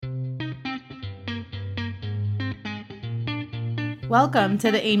Welcome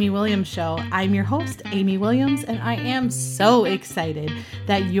to the Amy Williams Show. I'm your host, Amy Williams, and I am so excited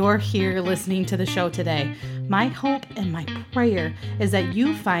that you're here listening to the show today. My hope and my prayer is that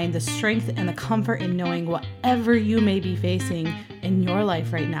you find the strength and the comfort in knowing whatever you may be facing in your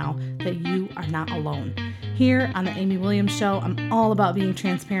life right now, that you are not alone. Here on the Amy Williams Show, I'm all about being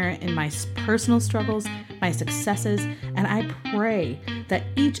transparent in my personal struggles, my successes, and I pray that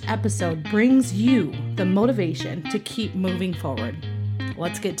each episode brings you the motivation to keep moving forward.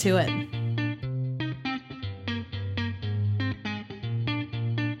 Let's get to it.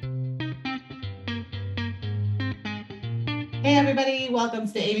 Hey everybody, welcome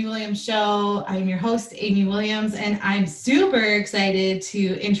to the Amy Williams Show. I'm your host, Amy Williams, and I'm super excited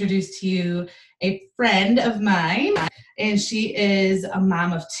to introduce to you a friend of mine. And she is a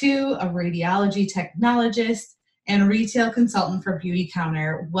mom of two, a radiology technologist, and a retail consultant for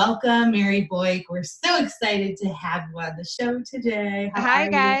Beautycounter. Welcome, Mary Boyk. We're so excited to have you on the show today. Hi,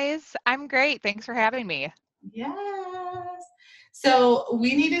 guys. I'm great. Thanks for having me. Yes. So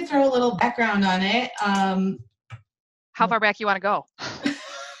we need to throw a little background on it. How far back you want to go?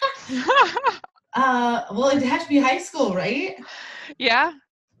 Well, it'd have to be high school, right? Yeah.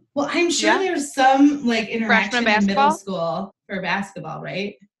 Well, I'm sure there's some like interaction in middle school for basketball,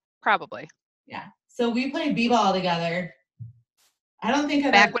 right? Probably. Yeah. So we played b-ball together. I don't think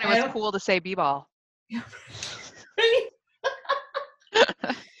back when it was cool to say b-ball. Yeah.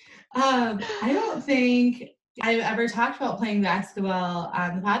 I don't think I've ever talked about playing basketball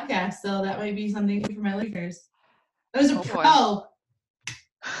on the podcast, so that might be something for my listeners. I was a pro.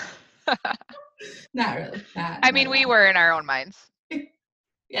 Not really. I mean, we were in our own minds.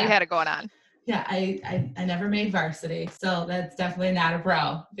 Yeah. We had it going on. Yeah, I never made varsity, so that's definitely not a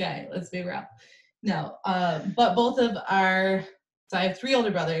pro. Okay, let's be real. No, but both of so I have three older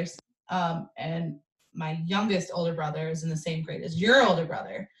brothers, and my youngest older brother is in the same grade as your older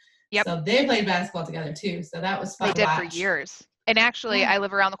brother. Yep. So they played basketball together too, so that was fun. They did for years. And actually, I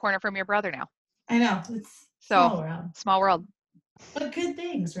live around the corner from your brother now. I know. It's small world. But good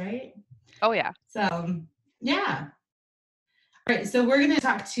things, right? Oh, yeah. So, yeah. All right, so we're going to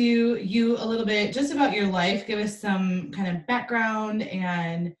talk to you a little bit just about your life, give us some kind of background,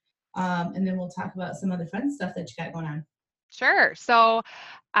 and then we'll talk about some other fun stuff that you got going on. Sure. So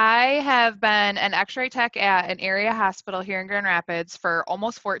I have been an x-ray tech at an area hospital here in Grand Rapids for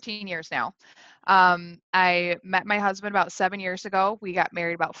almost 14 years now. I met my husband about 7 years ago. We got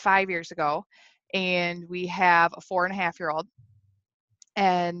married about 5 years ago, and we have a 4.5-year-old.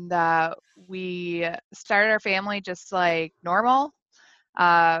 And we started our family just like normal.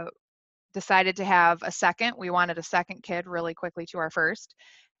 Decided to have a second. We wanted a second kid really quickly to our first,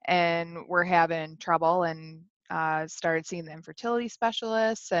 and we're having trouble, and started seeing the infertility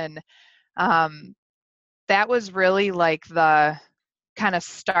specialists. And that was really like the kind of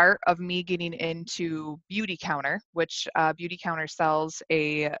start of me getting into Beautycounter, which Beautycounter sells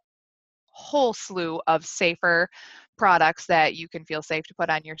a whole slew of safer products that you can feel safe to put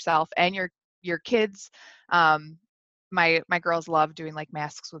on yourself and your kids. My girls love doing like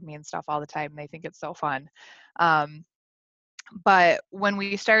masks with me and stuff all the time. They think it's so fun. But when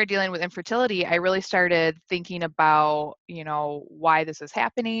we started dealing with infertility, I really started thinking about, why this is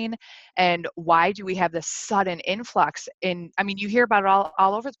happening and why do we have this sudden influx you hear about it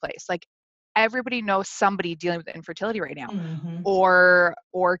all over the place. Like everybody knows somebody dealing with infertility right now, or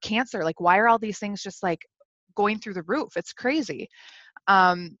cancer. Like, why are all these things just like going through the roof? It's crazy.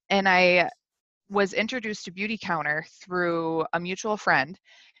 And I was introduced to Beautycounter through a mutual friend.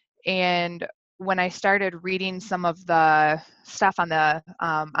 And when I started reading some of the stuff on their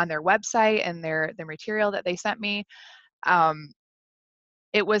website and their material that they sent me,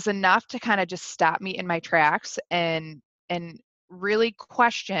 it was enough to kind of just stop me in my tracks and really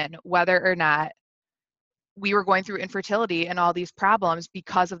question whether or not we were going through infertility and all these problems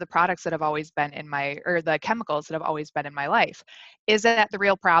because of the products that have always been the chemicals that have always been in my life. Is that the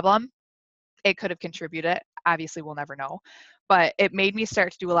real problem? It could have contributed. Obviously, we'll never know. But it made me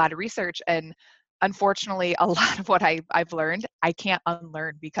start to do a lot of research. And unfortunately, a lot of what I've learned, I can't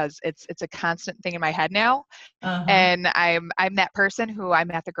unlearn because it's a constant thing in my head now. And I'm that person who I'm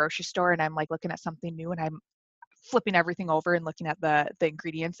at the grocery store and I'm like looking at something new and I'm flipping everything over and looking at the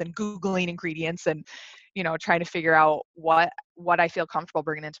ingredients and Googling ingredients and, trying to figure out what I feel comfortable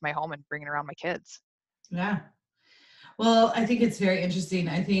bringing into my home and bringing around my kids. Yeah. Well, I think it's very interesting.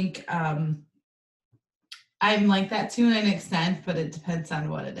 I think I'm like that to an extent, but it depends on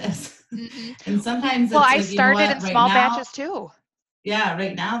what it is. And sometimes I started in small batches too. Yeah,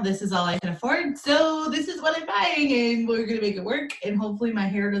 right now this is all I can afford, so this is what I'm buying, and we're gonna make it work. And hopefully my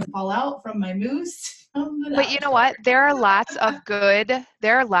hair doesn't fall out from my mousse. Home But you without know what? chores. There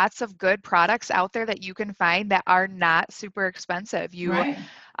are lots of good products out there that you can find that are not super expensive. Right.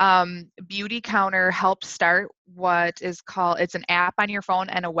 Beauty Counter helps start what is called, it's an app on your phone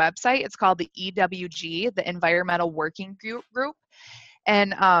and a website. It's called the EWG, the Environmental Working Group.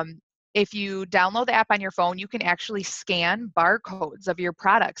 And if you download the app on your phone, you can actually scan barcodes of your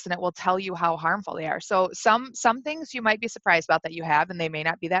products and it will tell you how harmful they are. So some things you might be surprised about that you have, and they may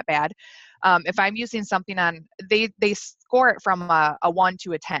not be that bad. If I'm using something on, they score it from a 1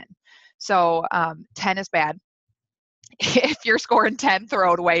 to a 10. So 10 is bad. If you're scoring 10,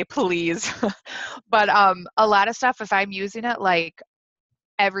 throw it away, please. But a lot of stuff, if I'm using it like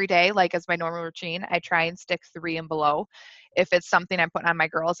every day, like as my normal routine, I try and stick 3 and below. If it's something I'm putting on my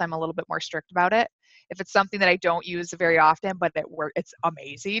girls, I'm a little bit more strict about it. If it's something that I don't use very often, but it's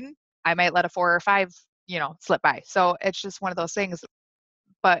amazing, I might let a 4 or 5, slip by. So it's just one of those things.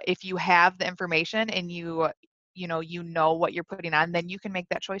 But if you have the information and you know what you're putting on, then you can make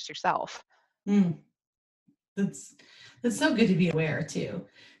that choice yourself. Mm, that's that's so good to be aware too.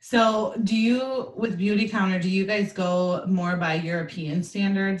 So, with Beauty Counter, do you guys go more by European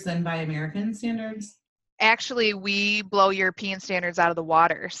standards than by American standards? Actually, we blow European standards out of the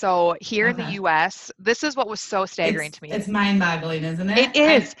water. So here in the Okay. US, this is what was so staggering to me. It's mind-boggling, isn't It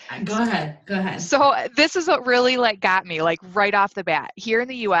it? is. Go ahead. Go ahead. So this is what really got me right off the bat. Here in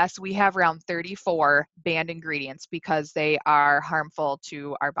the US, we have around 34 banned ingredients because they are harmful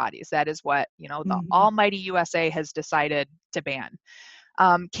to our bodies. That is what, the Mhm. almighty USA has decided to ban.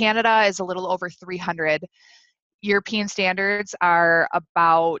 Canada is a little over 300. European standards are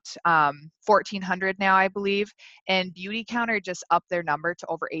about 1,400 now, I believe. And Beauty Counter just upped their number to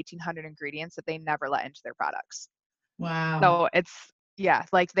over 1,800 ingredients that they never let into their products. Wow. So yeah,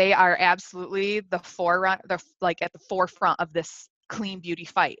 they are absolutely they're at the forefront of this clean beauty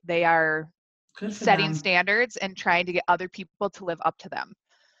fight. They are Good for setting them. standards and trying to get other people to live up to them.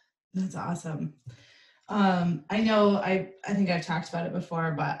 That's awesome. I know I think I've talked about it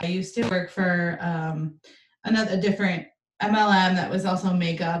before, but I used to work for a different MLM that was also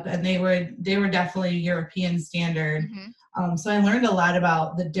makeup, and they were definitely European standard. Hmm. So I learned a lot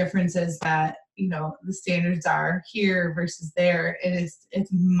about the differences that the standards are here versus there. It's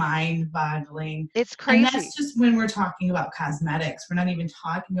mind boggling, It's and that's crazy. just when we're talking about cosmetics. We're not even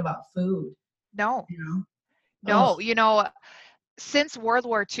talking about food. No, You know. Oh, no, since World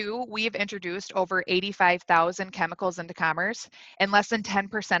War II, we've introduced over 85,000 chemicals into commerce, and less than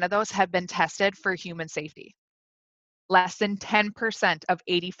 10% of those have been tested for human safety. Less than 10% of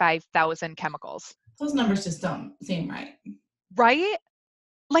 85,000 chemicals. those numbers just don't seem right. Right?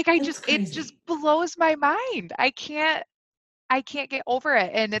 That's It just crazy. blows my mind. I can't get over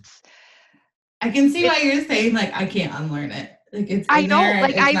it. And I can see why it's you're saying like I can't unlearn it. Like it's I in know, there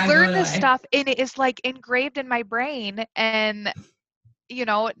and it's I not learned going this away. stuff and it is engraved in my brain. And,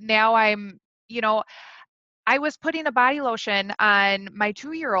 now you know, I was putting a body lotion on my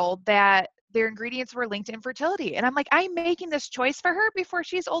 2-year-old that their ingredients were linked to infertility. And I'm like, I'm making this choice for her before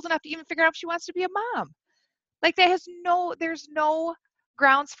she's old enough to even figure out if she wants to be a mom. There's no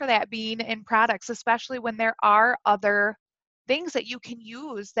grounds for that being in products, especially when there are other things that you can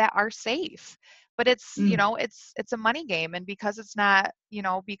use that are safe. But Mm, it's a money game. And because it's not,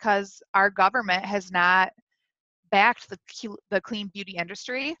 because our government has not backed the clean beauty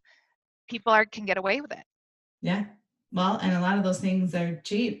industry, people can get away with it. yeah. Well, and a lot of those things are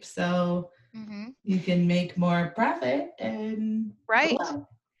cheap, so Hmm. you can make more profit and oh Right. well.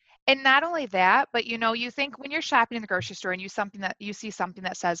 And not only that, but you think when you're shopping in the grocery store and you see something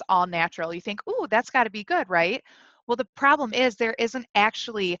that says all natural, you think, "Ooh, that's got to be good, right?" Well, the problem is there isn't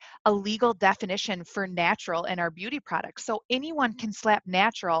actually a legal definition for natural in our beauty products. So anyone can slap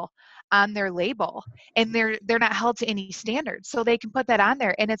natural on their label and they're not held to any standards. So they can put that on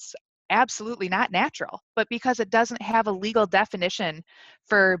there and it's absolutely not natural. But because it doesn't have a legal definition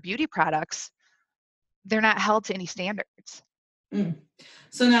for beauty products, they're not held to any standards. Mm.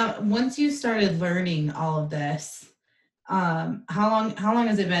 So now once you started learning all of this, how long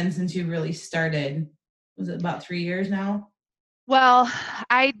has it been since you really started? Was it about 3 years now? Well,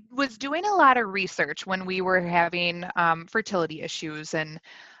 I was doing a lot of research when we were having fertility issues, and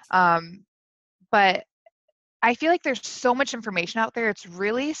um, but I feel like there's so much information out there. It's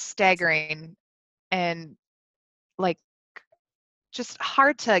really staggering and like just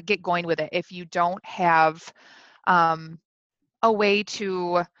hard to get going with it if you don't have um, a way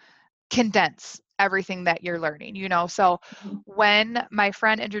to condense everything that you're learning. So Mhm. when my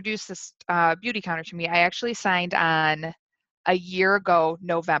friend introduced this beauty counter to me, I actually signed on a year ago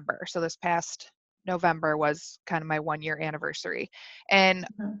November. So this past November was kind of my 1 year anniversary. And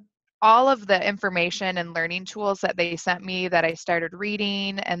Okay. all of the information and learning tools that they sent me that I started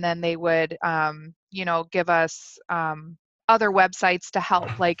reading, and then they would, give us other websites to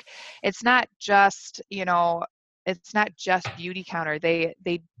help. Like, it's not just, it's not just Beautycounter.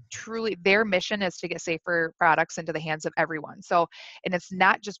 They truly, their mission is to get safer products into the hands of everyone. So, and it's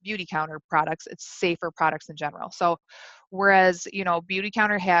not just Beautycounter products, it's safer products in general. So whereas,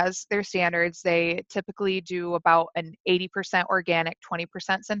 Beautycounter has their standards, they typically do about an 80% organic,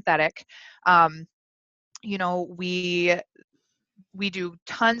 20% synthetic. Um, we do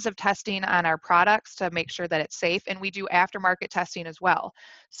tons of testing on our products to make sure that it's safe, and we do aftermarket testing as well.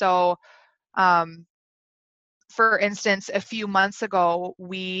 So um, for instance, a few months ago,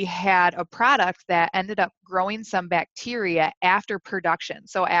 we had a product that ended up growing some bacteria after production.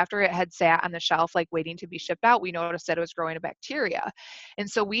 So after it had sat on the shelf, like waiting to be shipped out, we noticed that it was growing a bacteria. And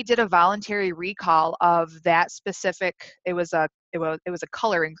so we did a voluntary recall of that specific, it was a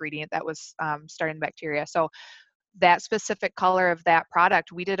color ingredient that was starting the bacteria. So that specific color of that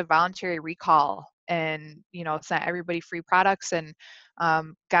product, we did a voluntary recall and, sent everybody free products and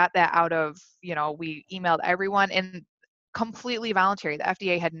got that out of, we emailed everyone, and completely voluntary. The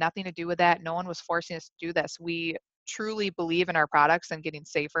FDA had nothing to do with that. No one was forcing us to do this. We truly believe in our products and getting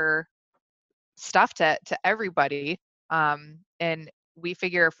safer stuff to everybody. And we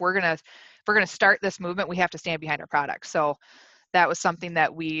figure if we're gonna start this movement, we have to stand behind our products. So that was something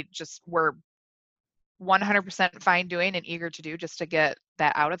that we just were 100% fine doing and eager to do, just to get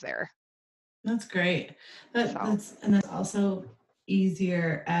that out of there. That's great. So, That's also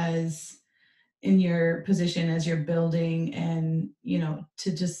easier as in your position as you're building, and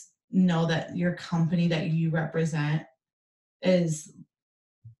to just know that your company that you represent is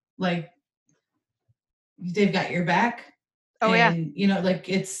like they've got your back, oh yeah. and like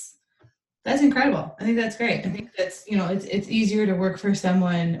that's incredible. I think that's great. I Hmm. think that's it's easier to work for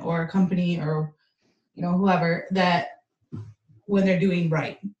someone or a company or whoever that when they're doing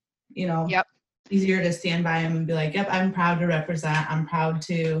right, you know Yep. easier to stand by them and be like, yep, I'm proud to represent, I'm proud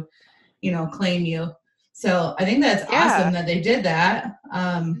to claim you. So I think that's awesome Yeah. that they did that.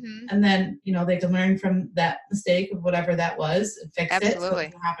 Hmm. And then they can learn from that mistake of whatever that was and fix it so it Absolutely.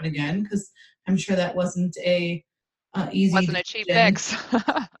 doesn't happen again, because I'm sure that wasn't a easy Wasn't a cheap decision. fix.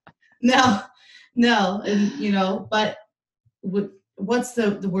 No, no. And but what's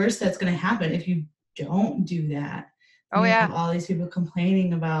the worst that's going to happen if you don't do that? Oh And you yeah. have all these people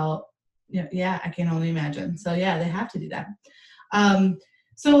complaining about, yeah, I can only imagine. So yeah, they have to do that. um,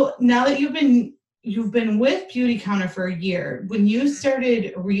 so now that you've been with Beautycounter for a year, when you Hmm.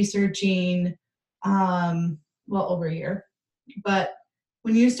 started researching, well, over a year, but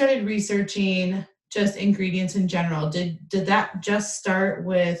when you started researching just ingredients in general, did that just start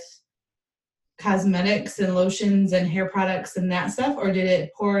with cosmetics and lotions and hair products and that stuff, or did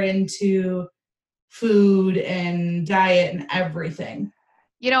it pour into food and diet and everything?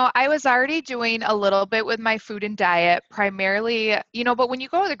 I was already doing a little bit with my food and diet, primarily, but when you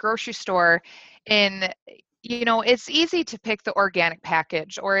go to the grocery store and, it's easy to pick the organic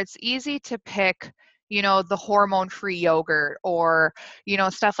package, or it's easy to pick, the hormone-free yogurt, or,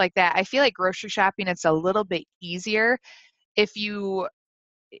 stuff like that. I feel like grocery shopping, it's a little bit easier if you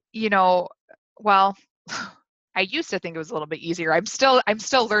know, well, I used to think it was a little bit easier. I'm still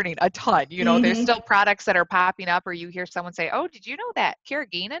learning a ton. There's Mm-hmm. still products that are popping up, or you hear someone say, "Oh, did you know that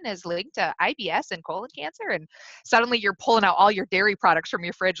carrageenan is linked to IBS and colon cancer?" And suddenly you're pulling out all your dairy products from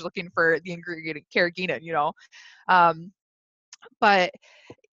your fridge looking for the ingredient carrageenan. Um, but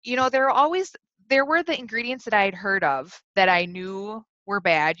there were the ingredients that I had heard of that I knew were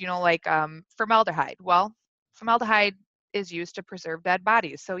bad, like formaldehyde. Well, formaldehyde is used to preserve dead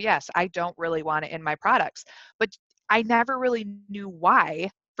bodies. So yes, I don't really want it in my products. But I never really knew why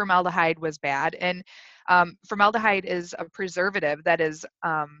formaldehyde was bad. And formaldehyde is a preservative that is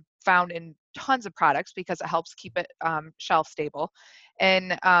found in tons of products because it helps keep it shelf stable.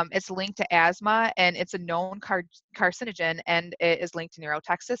 And it's linked to asthma, and it's a known carcinogen, and it is linked to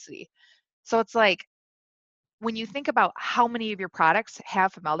neurotoxicity. So it's like, when you think about how many of your products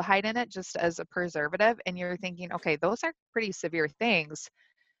have formaldehyde in it just as a preservative, and you're thinking, okay, those are pretty severe things.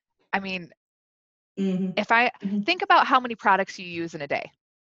 I mean, Mm-hmm. if I Mm-hmm. think about how many products you use in a day,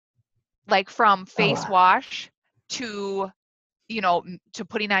 like from A face lot. wash to, to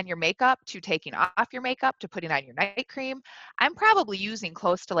putting on your makeup, to taking off your makeup, to putting on your night cream, I'm probably using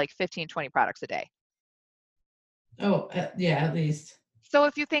close to like 15, 20 products a day. Oh, yeah, at least. So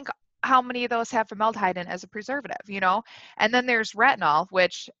if you think, how many of those have formaldehyde in as a preservative? And then there's retinol,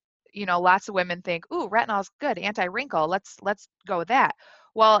 which, lots of women think, ooh, retinol is good, anti-wrinkle. Let's go with that.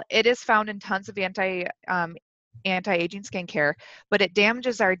 Well, it is found in tons of anti-aging skincare, but it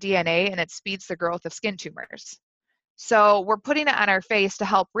damages our DNA and it speeds the growth of skin tumors. So we're putting it on our face to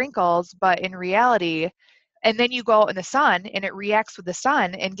help wrinkles, but in reality, and then you go out in the sun and it reacts with the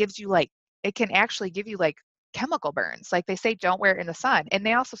sun and gives you like, it can actually give you like chemical burns. Like they say, don't wear it in the sun. And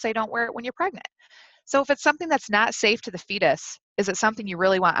they also say, don't wear it when you're pregnant. So if it's something that's not safe to the fetus, is it something you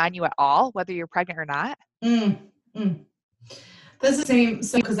really want on you at all, whether you're pregnant or not? Mm, mm. That's the same.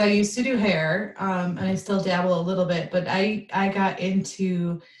 So, because I used to do hair, and I still dabble a little bit, but I got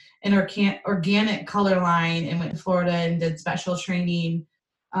into an organic color line and went to Florida and did special training,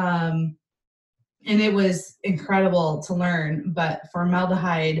 um, and it was incredible to learn. But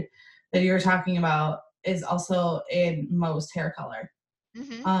formaldehyde that you were talking about is also in most hair color,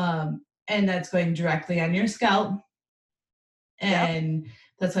 Mm-hmm. and that's going directly on your scalp. Yep. And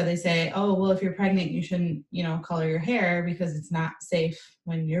that's why they say, oh, well, if you're pregnant, you shouldn't, color your hair because it's not safe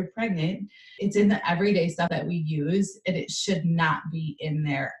when you're pregnant. It's in the everyday stuff that we use, and it should not be in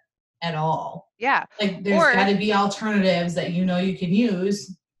there at all. Yeah. Like there's got Or, to be alternatives that you can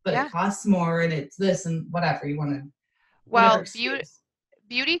use, but yeah. it costs more and it's this and whatever you want to, whatever Well, excuse.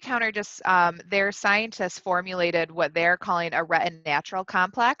 Beauty Counter just, their scientists formulated what they're calling a retinatural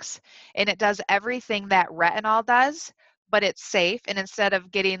complex, and it does everything that retinol does, but it's safe. And instead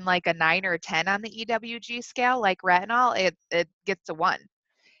of getting like a 9 or a 10 on the EWG scale, like retinol, it gets a 1.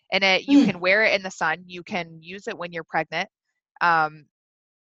 And you Hmm. can wear it in the sun. You can use it when you're pregnant. Um,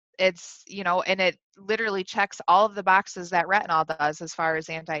 it's, and it literally checks all of the boxes that retinol does as far as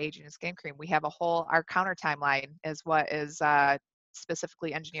anti-aging skin cream. We have our counter timeline is what is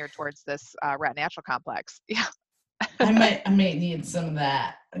specifically engineered towards this retinatural complex. Yeah. I might need some of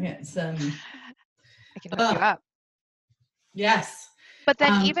that. I get some. I can hook you up. Yes. But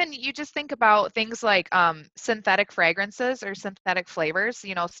then Um, even you just think about things like synthetic fragrances or synthetic flavors,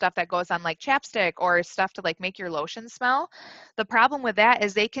 stuff that goes on like chapstick or stuff to like make your lotion smell. The problem with that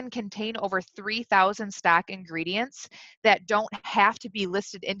is they can contain over 3,000 stock ingredients that don't have to be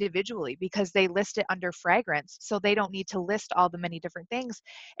listed individually because they list it under fragrance. So they don't need to list all the many different things.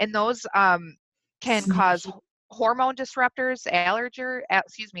 And those can cause sneaky. hormone disruptors, allergens.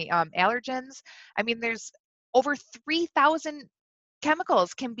 I mean, there's over 3,000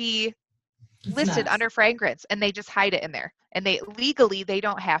 chemicals can be It's listed nuts. under fragrance and they just hide it in there and they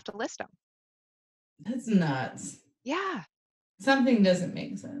don't have to list them. That's nuts. Yeah, Something doesn't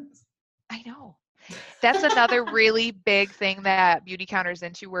make sense. I know. That's another really big thing that Beauty Counter's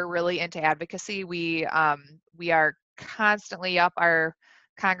into. We're really into advocacy. We are constantly up our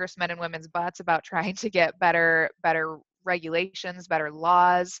congressmen and women's butts about trying to get better regulations, better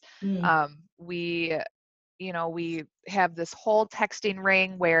laws. Mm. We have this whole texting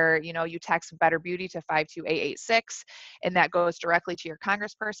ring where, you text Better Beauty to 52886, and that goes directly to your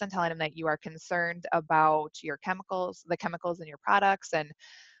congressperson telling them that you are concerned about the chemicals in your products. And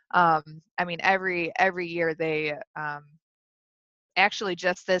I mean, every year they actually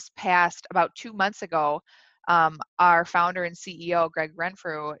just this past about 2 months ago, our founder and CEO, Greg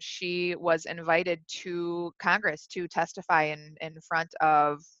Renfrew, she was invited to Congress to testify in front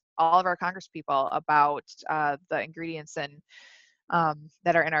of all of our congresspeople about the ingredients and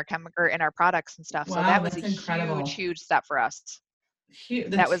that are in our in our products and stuff. So Wow, that was a that's huge, incredible. huge step for us.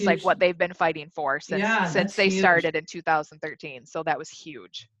 That That's was like huge. what they've been fighting for Yeah, since that's they huge. started in 2013. So that was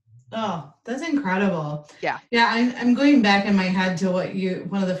huge. Oh, that's incredible. Yeah. Yeah, I'm going back in my head to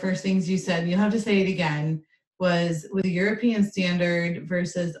one of the first things you said, you'll have to say it again, was with the European standard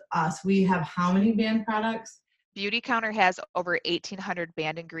versus us, we have how many banned products? Beauty Counter has over 1,800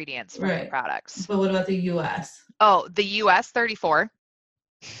 banned ingredients for their Right. products. But what about the US? Oh, the US 34.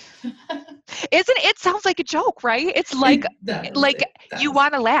 Isn't it sounds like a joke, right? It's like It does. like It you does.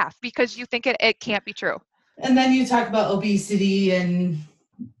 want to laugh because you think it can't be true. And then you talk about obesity and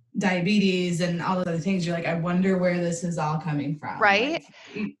diabetes and all those other things. You're like, I wonder where this is all coming from. Right?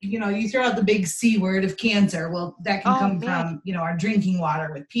 Like, you throw out the big C word of cancer. Well, that can Oh come man. from, our drinking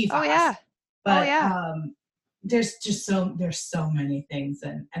water with Oh PFAS. yeah. Oh But yeah. there's so many things.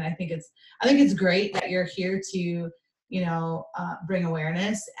 And I think it's great that you're here to, bring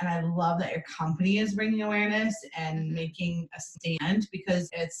awareness. And I love that your company is bringing awareness and Hmm. making a stand because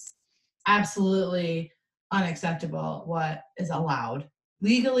it's absolutely unacceptable what is allowed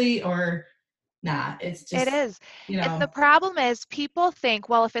legally or not. It's It just, is. And the problem is people think,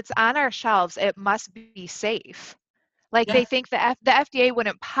 well, if it's on our shelves, it must be safe. Like yeah, they think the FDA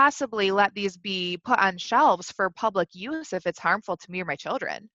wouldn't possibly let these be put on shelves for public use if it's harmful to me or my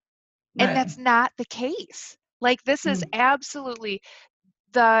children. And right. that's not the case. Like this is Mm, absolutely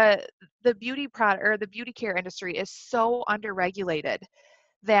the beauty product or the beauty care industry is so underregulated mm,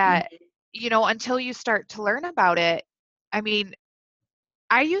 that until you start to learn about it, I mean,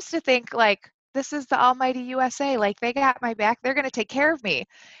 I used to think like, this is the almighty USA, like they got my back, they're going to take care of me.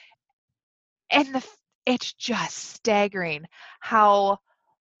 And it's just staggering how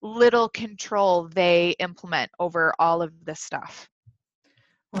little control they implement over all of this stuff.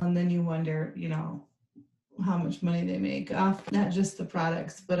 Well, and then you wonder, how much money they make off not just the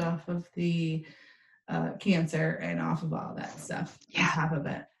products, but off of the cancer and off of all that stuff on Yeah. top of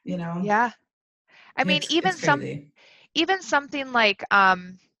it. Yeah. I mean, It's crazy. even something like,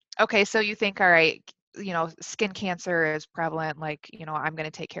 okay, so you think, all right, skin cancer is prevalent, like, I'm going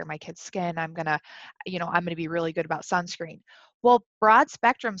to take care of my kid's skin. I'm going to be really good about sunscreen. Well, broad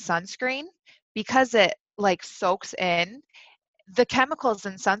spectrum sunscreen, because it like soaks in, the chemicals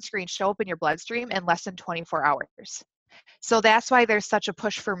in sunscreen show up in your bloodstream in less than 24 hours. So that's why there's such a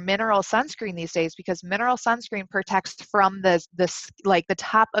push for mineral sunscreen these days, because mineral sunscreen protects from like the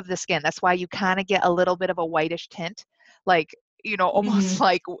top of the skin. That's why you kind of get a little bit of a whitish tint, like, almost Mm-hmm.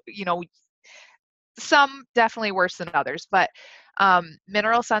 like, some definitely worse than others, but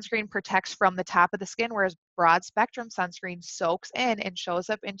mineral sunscreen protects from the top of the skin, whereas broad spectrum sunscreen soaks in and shows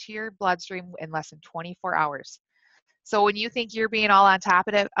up into your bloodstream in less than 24 hours. So when you think you're being all on top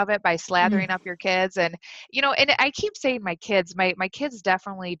of it by slathering Mm-hmm. up your kids, and I keep saying my kids, my kids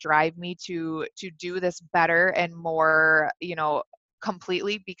definitely drive me to do this better and more,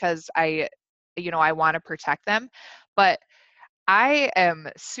 completely, because I want to protect them. But I am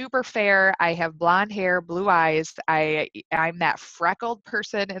super fair. I have blonde hair, blue eyes. I'm that freckled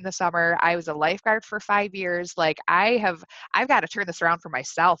person in the summer. I was a lifeguard for 5 years. Like I've got to turn this around for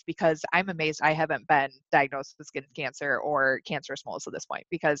myself, because I'm amazed I haven't been diagnosed with skin cancer or cancerous moles at this point,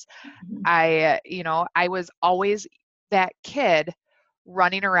 because I was always that kid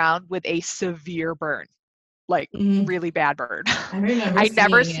running around with a severe burn, like Mm-hmm. really bad burn. I remember I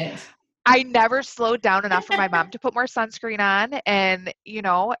never seeing it. I never slowed down enough for my mom to put more sunscreen on. And,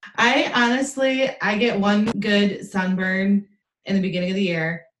 I honestly, I get one good sunburn in the beginning of the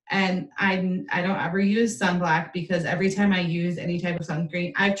year, and I don't ever use sunblock because every time I use any type of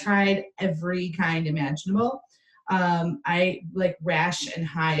sunscreen, I've tried every kind imaginable. I like rash and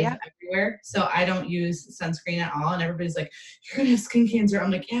hive yeah, everywhere, so I don't use sunscreen at all. And everybody's like, "You're gonna have skin cancer." I'm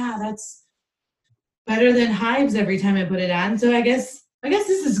like, "Yeah, that's better than hives every time I put it on." So I guess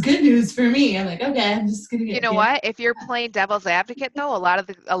this is good news for me. I'm like, okay, I'm just gonna you get know cancer. what? If you're playing devil's advocate, though, a lot of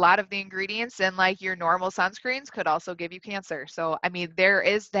the ingredients in like your normal sunscreens could also give you cancer. So, I mean, there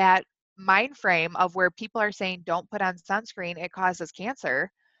is that mind frame of where people are saying, don't put on sunscreen, it causes cancer.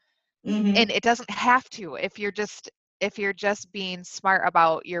 And Mm-hmm. it doesn't have to, if you're just being smart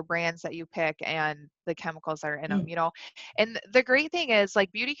about your brands that you pick and the chemicals that are in them. And the great thing is,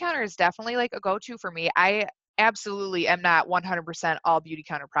 like, Beautycounter is definitely like a go-to for me. I absolutely am not 100% all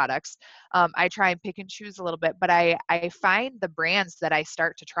Beautycounter products. I try and pick and choose a little bit, but I find the brands that I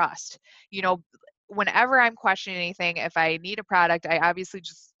start to trust. you know Whenever I'm questioning anything, if I need a product, I obviously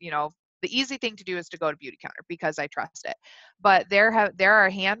just, the easy thing to do is to go to Beautycounter because I trust it. But there are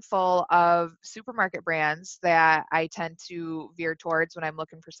a handful of supermarket brands that I tend to veer towards when I'm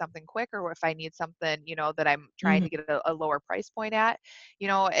looking for something quick, or if I need something, that I'm trying to Mm-hmm. get a lower price point at.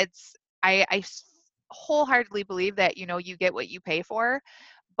 It's I wholeheartedly believe that, you get what you pay for,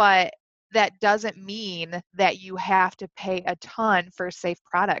 but that doesn't mean that you have to pay a ton for safe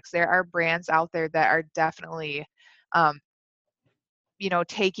products. There are brands out there that are definitely, um,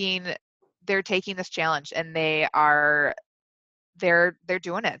 taking they're taking this challenge, and they're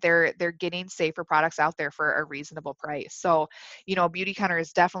doing it. They're getting safer products out there for a reasonable price. So, Beautycounter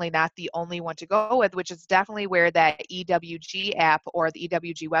is definitely not the only one to go with, which is definitely where that EWG app or the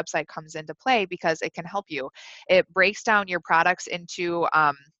EWG website comes into play, because it can help you. It breaks down your products into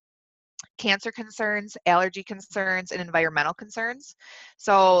cancer concerns, allergy concerns, and environmental concerns.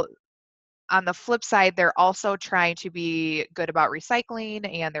 So on the flip side, they're also trying to be good about recycling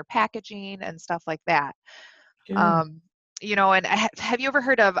and their packaging and stuff like that. Good. Um, and have you ever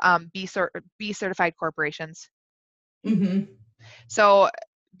heard of B certified corporations? Mm-hmm. So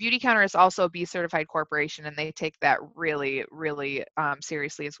Beautycounter is also a B certified corporation, and they take that really, really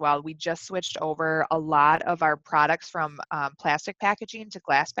seriously as well. We just switched over a lot of our products from plastic packaging to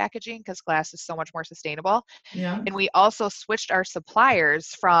glass packaging, because glass is so much more sustainable. Yeah. And we also switched our suppliers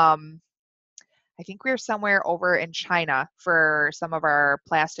from, I think we were somewhere over in China for some of our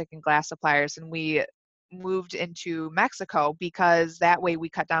plastic and glass suppliers, and we moved into Mexico because that way we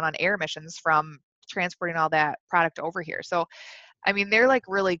cut down on air emissions from transporting all that product over here. So, I mean, they're like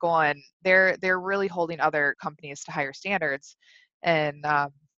really they're really holding other companies to higher standards, and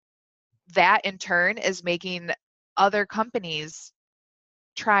that in turn is making other companies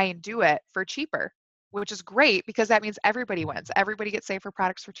try and do it for cheaper, which is great because that means everybody wins. Everybody gets safer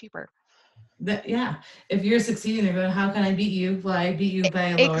products for cheaper. Yeah. If you're succeeding, they're going, how can I beat you? Well, I beat you by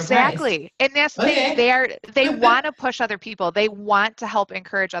a lower price. Exactly. And that's the thing. Okay. They want to push other people. They want to help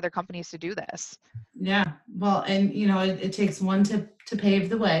encourage other companies to do this. Yeah. Well, and it takes one to pave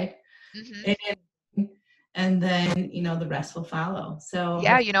the way. Mm-hmm. And then, the rest will follow. So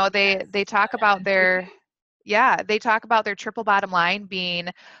Yeah, they talk about they talk about their triple bottom line being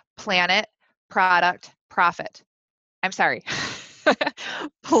planet, product, profit. I'm sorry.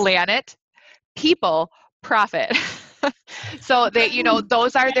 Planet, people, profit. So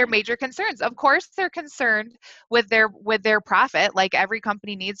those are their major concerns. Of course they're concerned with their profit. Like every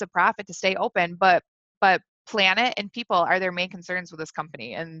company needs a profit to stay open, but planet and people are their main concerns with this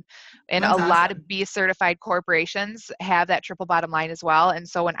company. And That's a lot awesome. of B certified corporations have that triple bottom line as well. And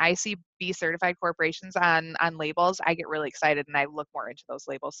so when I see B certified corporations on labels, I get really excited and I look more into those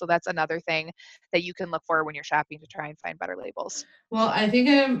labels. So that's another thing that you can look for when you're shopping to try and find better labels. Well, I think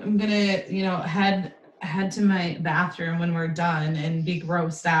I'm gonna, head to my bathroom when we're done and be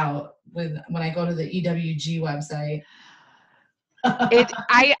grossed out when I go to the EWG website. I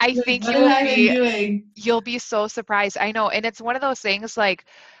think What have I been doing? you'll be so surprised. I know. And it's one of those things like,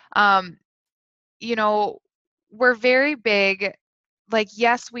 you know, we're very big, like,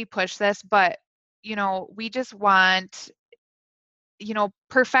 yes, we push this, but, we just want,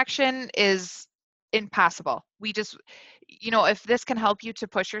 perfection is impossible. We just, if this can help you to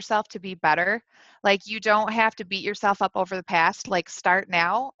push yourself to be better, like, you don't have to beat yourself up over the past, like, start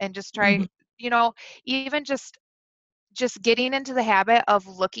now and just try, Mhm. even just getting into the habit of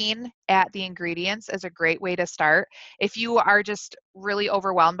looking at the ingredients is a great way to start. If you are just really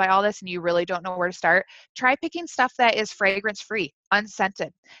overwhelmed by all this and you really don't know where to start, try picking stuff that is fragrance free,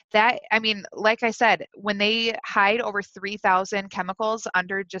 unscented. Like I said, when they hide over 3,000 chemicals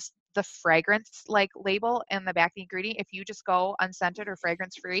under just the fragrance like label and the back of the ingredient, if you just go unscented or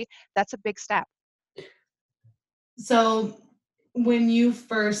fragrance free, that's a big step. So when you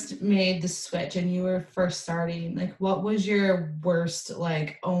first made the switch and you were first starting, like, what was your worst,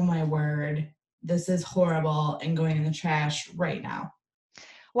 like, oh my word, this is horrible and going in the trash right now?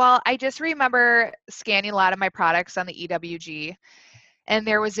 Well, I just remember scanning a lot of my products on the EWG, and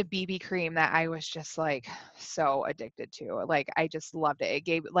there was a BB cream that I was just like so addicted to. Like, I just loved it.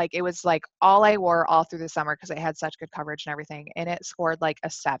 It was like all I wore all through the summer because it had such good coverage and everything. And it scored like a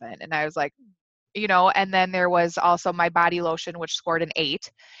 7. And I was like, and then there was also my body lotion, which scored an 8.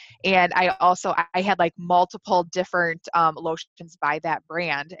 And I had like multiple different lotions by that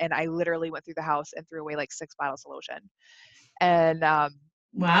brand. And I literally went through the house and threw away like 6 bottles of lotion. And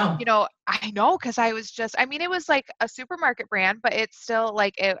Wow. I know, because it was like a supermarket brand, but it's still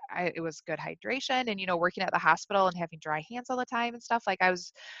like it was good hydration and, working at the hospital and having dry hands all the time and stuff. Like, I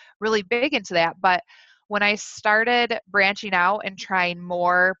was really big into that. But when I started branching out and trying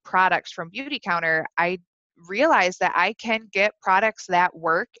more products from Beautycounter, I realized that I can get products that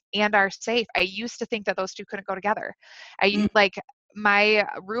work and are safe. I used to think that those two couldn't go together. Mm. My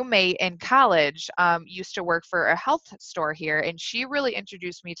roommate in college used to work for a health store here, and she really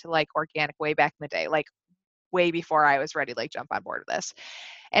introduced me to like organic way back in the day, like way before I was ready to like jump on board with this.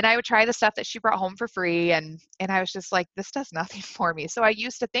 And I would try the stuff that she brought home for free, and I was just like, this does nothing for me. So I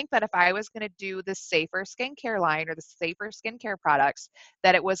used to think that if I was going to do the safer skincare line or the safer skincare products,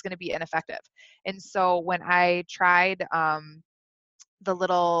 that it was going to be ineffective. And so when I tried the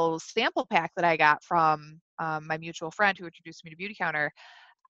little sample pack that I got from my mutual friend who introduced me to Beautycounter,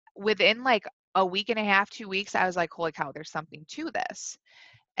 within like a week and a half, 2 weeks, I was like, holy cow, there's something to this.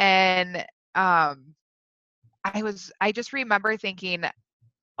 And I just remember thinking,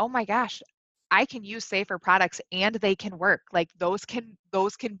 oh my gosh, I can use safer products and they can work. Like, those can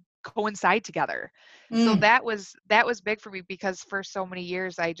coincide together. So Mm. that was big for me, because for so many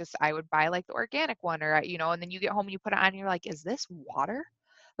years I would buy like the organic one, or and then you get home and you put it on and you're like, is this water?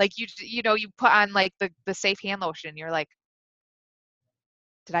 Like, you put on like the safe hand lotion and you're like,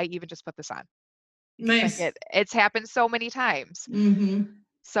 did I even just put this on? Like, Nice. it's happened so many times. Mm-hmm.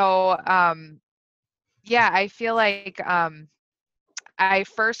 So yeah, I feel like I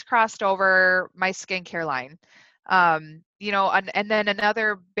first crossed over my skincare line. And then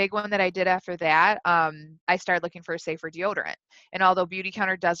another big one that I did after that, I started looking for a safer deodorant. And although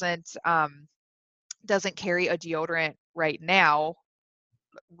Beautycounter doesn't carry a deodorant right now,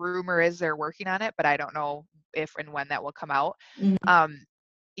 rumor is they're working on it, but I don't know if and when that will come out. Mm-hmm. Um,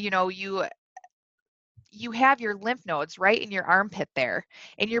 you know, you have your lymph nodes right in your armpit there,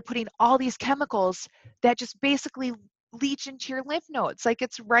 and you're putting all these chemicals that just basically leach into your lymph nodes. Like,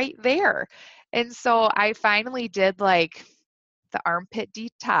 it's right there. And so I finally did like the armpit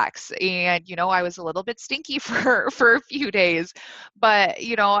detox, and I was a little bit stinky for a few days, but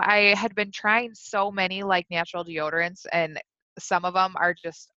I had been trying so many like natural deodorants, and some of them are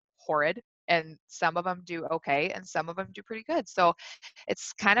just horrid, and some of them do okay, and some of them do pretty good. So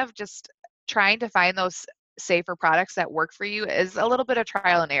it's kind of just trying to find those safer products that work for you is a little bit of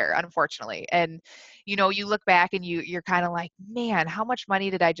trial and error, unfortunately. And you look back and you're kind of like, man, how much money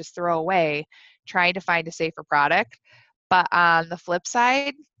did I just throw away trying to find a safer product? But on the flip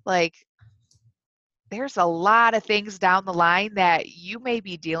side, like, there's a lot of things down the line that you may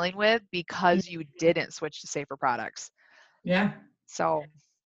be dealing with because you didn't switch to safer products. Yeah. So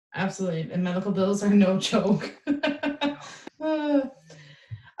absolutely. And medical bills are no joke.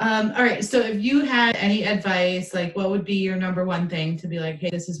 All right. So if you had any advice, like what would be your number one thing to be like, hey,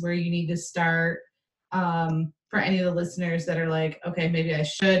 this is where you need to start, for any of the listeners that are like, okay, maybe I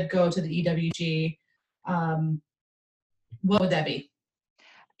should go to the EWG. What would that be?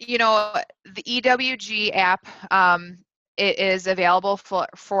 The EWG app, it is available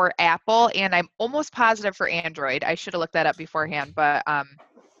for Apple, and I'm almost positive for Android. I should have looked that up beforehand, but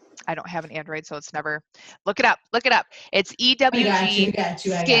I don't have an Android, so it's never. Look it up. It's EWG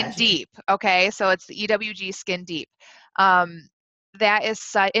Skin Deep. Okay, so it's the EWG Skin Deep. That is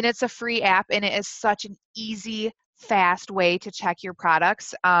and it's a free app, and it is such an easy, fast way to check your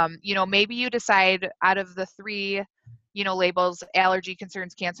products. Maybe you decide out of the three labels: allergy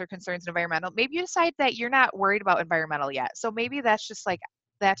concerns, cancer concerns, and environmental. Maybe you decide that you're not worried about environmental yet. So maybe that's just like,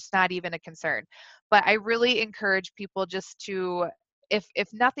 that's not even a concern. But I really encourage people just to, if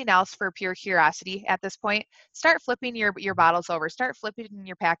nothing else, for pure curiosity at this point, start flipping your bottles over, start flipping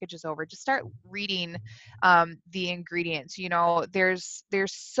your packages over, just start reading the ingredients. There's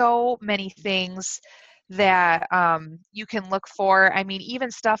so many things that you can look for. I mean, even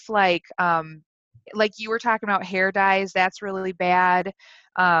stuff like you were talking about hair dyes, that's really bad.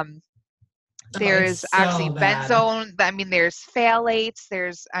 There's so oxybenzone. I mean, there's phthalates.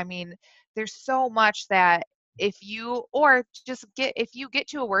 There's so much that if you get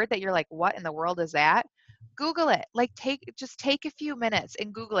to a word that you're like, what in the world is that? Google it. Like, take a few minutes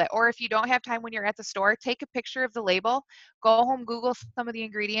and Google it. Or if you don't have time when you're at the store, take a picture of the label, go home, Google some of the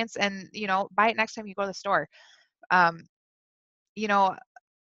ingredients, and buy it next time you go to the store. Um, you know,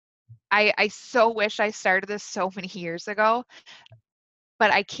 I so wish I started this so many years ago,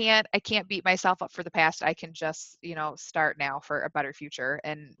 but I can't beat myself up for the past. I can just, start now for a better future.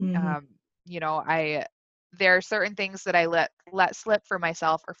 And I there are certain things that I let slip for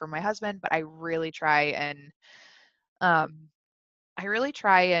myself or for my husband, but I really try and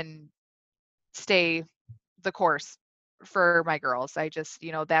stay the course for my girls. I just,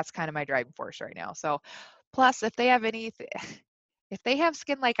 that's kind of my driving force right now. So plus, if they have anything, if they have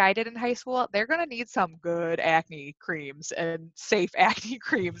skin like I did in high school, they're going to need some good acne creams and safe acne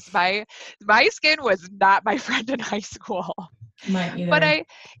creams. My skin was not my friend in high school. But I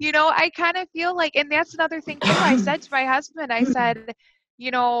kind of feel like, and that's another thing too. I said to my husband, I said,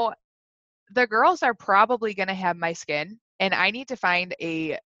 the girls are probably going to have my skin, and I need to find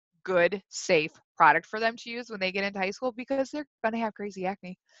a good, safe product for them to use when they get into high school, because they're going to have crazy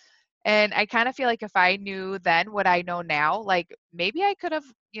acne. And I kind of feel like if I knew then what I know now, like maybe I could have,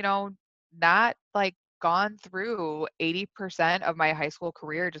 not like gone through 80% of my high school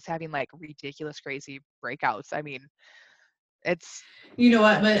career just having like ridiculous, crazy breakouts. I mean, it's. You know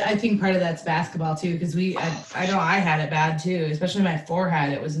what? But I think part of that's basketball too, because I know I had it bad too, especially my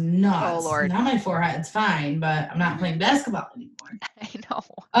forehead. It was nuts. Oh Lord. Now my forehead's fine, but I'm not playing basketball anymore. I know.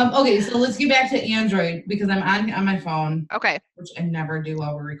 Okay, so let's get back to Android, because I'm on my phone. Okay. Which I never do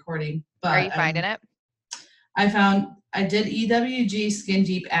while we're recording. But are you finding it? I did EWG Skin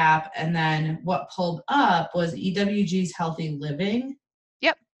Deep app, and then what pulled up was EWG's Healthy Living.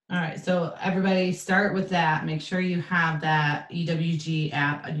 Yep. All right, so everybody start with that. Make sure you have that EWG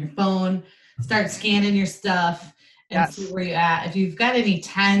app on your phone. Start scanning your stuff and see where you're at. If you've got any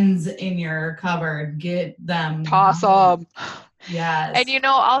 10s in your cupboard, get them. Toss them. Yes. And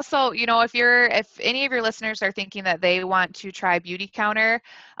also, if any of your listeners are thinking that they want to try Beautycounter,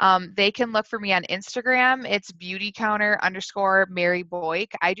 they can look for me on Instagram. It's Beautycounter_Mary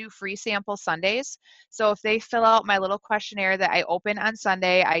Boyk. I do free sample Sundays. So if they fill out my little questionnaire that I open on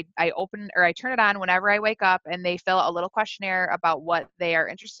Sunday, I turn it on whenever I wake up, and they fill out a little questionnaire about what they are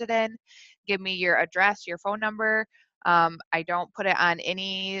interested in. Give me your address, your phone number. I don't put it on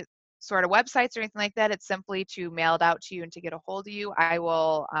any sort of websites or anything like that. It's simply to mail it out to you and to get a hold of you. I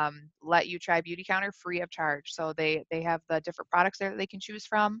will let you try Beautycounter free of charge. So they have the different products there that they can choose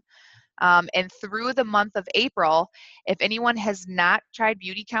from. And through the month of April, if anyone has not tried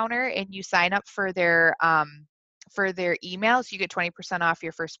Beautycounter and you sign up for their for their emails, you get 20% off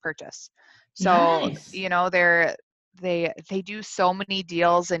your first purchase. So, Nice. you know, they do so many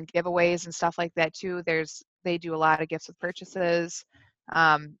deals and giveaways and stuff like that too. They do a lot of gifts with purchases.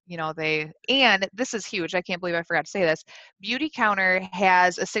 You know, and this is huge. I can't believe I forgot to say this. Beautycounter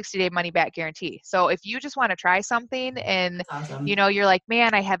has a 60-day money back guarantee. So if you just want to try something and, That's awesome. you know, you're like,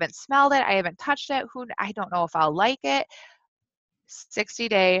 man, I haven't smelled it, I haven't touched it, I don't know if I'll like it.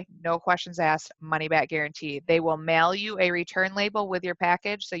 60-day, no questions asked, money back guarantee. They will mail you a return label with your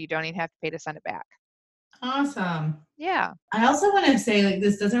package, so you don't even have to pay to send it back. Awesome. Yeah. I also want to say, like,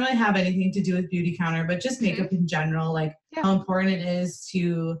 this doesn't really have anything to do with Beautycounter, but just makeup in general, like how important it is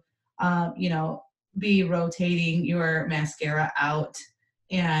to, you know, be rotating your mascara out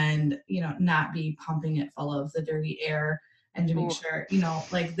and, you know, not be pumping it full of the dirty air, and to make sure, you know,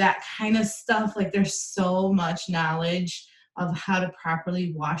 like that kind of stuff. Like, there's so much knowledge of how to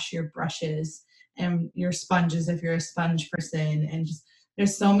properly wash your brushes and your sponges if you're a sponge person, and just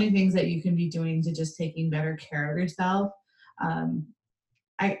there's so many things that you can be doing to just taking better care of yourself.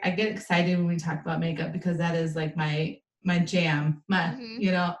 I get excited when we talk about makeup because that is like my jam.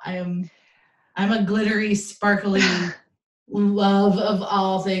 You know, I'm a glittery, sparkly love of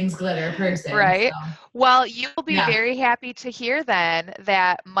all things glitter person. Right. So. Well, you'll be very happy to hear then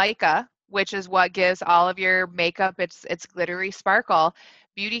that mica, which is what gives all of your makeup its glittery sparkle,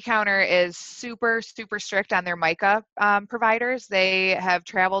 Beautycounter is super, super strict on their mica providers. They have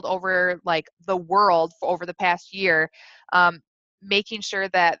traveled over like the world over the past year, making sure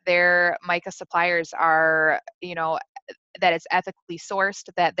that their mica suppliers are, you know, that it's ethically sourced,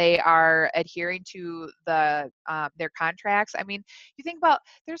 that they are adhering to their contracts. I mean, you think about,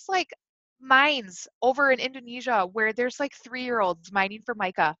 there's like mines over in Indonesia where there's like 3-year-olds mining for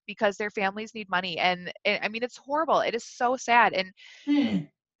mica because their families need money. And I mean, it's horrible. It is so sad. And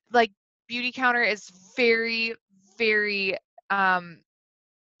like Beautycounter is very, very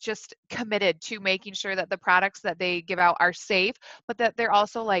just committed to making sure that the products that they give out are safe, but that they're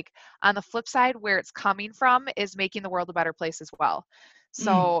also like on the flip side, where it's coming from is making the world a better place as well.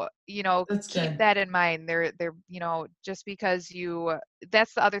 So, you know, keep that in mind. They're, you know, just because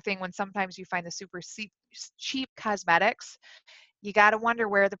that's the other thing, when sometimes you find the super cheap cosmetics, you got to wonder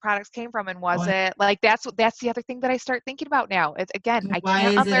where the products came from, and was it like, that's the other thing that I start thinking about now. It's, again, I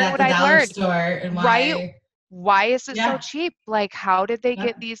can't unlearn what I learned. Store, and right? Why is it so cheap? Like, how did they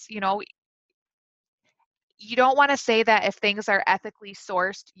get these, you know? You don't want to say that if things are ethically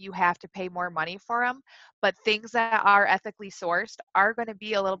sourced, you have to pay more money for them, but things that are ethically sourced are going to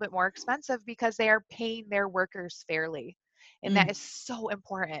be a little bit more expensive because they are paying their workers fairly. And that is so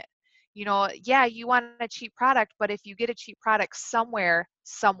important. You know, yeah, you want a cheap product, but if you get a cheap product somewhere,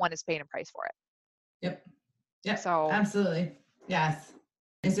 someone is paying a price for it. Yep. So absolutely. Yes.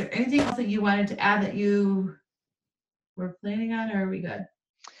 Is there anything else that you wanted to add that you were planning on, or are we good?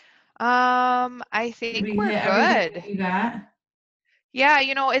 I think we're good. You got? Yeah,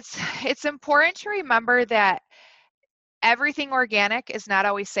 you know, it's important to remember that everything organic is not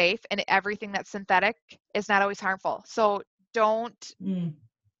always safe, and everything that's synthetic is not always harmful. So don't,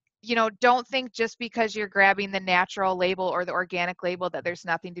 you know, don't think just because you're grabbing the natural label or the organic label that there's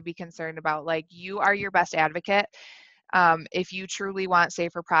nothing to be concerned about. Like, you are your best advocate. If you truly want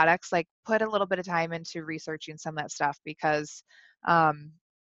safer products, like, put a little bit of time into researching some of that stuff, because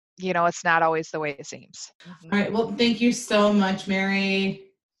you know, it's not always the way it seems. All right. Well, thank you so much, Mary.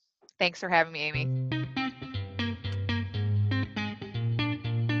 Thanks for having me, Amy.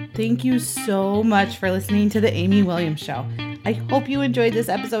 Thank you so much for listening to the Amy Williams Show. I hope you enjoyed this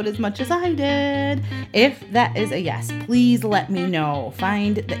episode as much as I did. If that is a yes, please let me know.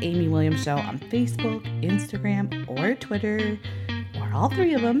 Find the Amy Williams Show on Facebook, Instagram, or Twitter, or all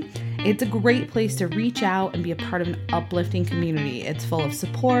three of them. It's a great place to reach out and be a part of an uplifting community. It's full of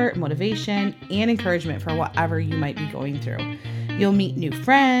support, motivation, and encouragement for whatever you might be going through. You'll meet new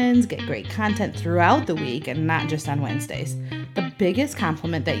friends, get great content throughout the week, and not just on Wednesdays. The biggest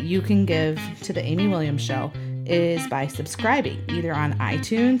compliment that you can give to the Amy Williams Show is by subscribing, either on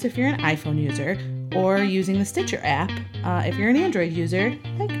iTunes if you're an iPhone user, or using the Stitcher app if you're an Android user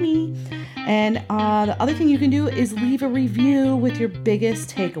like me. And the other thing you can do is leave a review with your biggest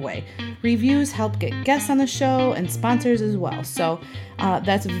takeaway. Reviews help get guests on the show and sponsors as well. So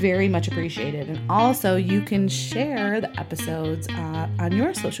that's very much appreciated. And also, you can share the episodes on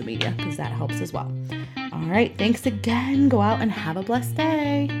your social media, because that helps as well. All right. Thanks again. Go out and have a blessed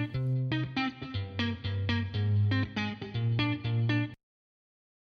day.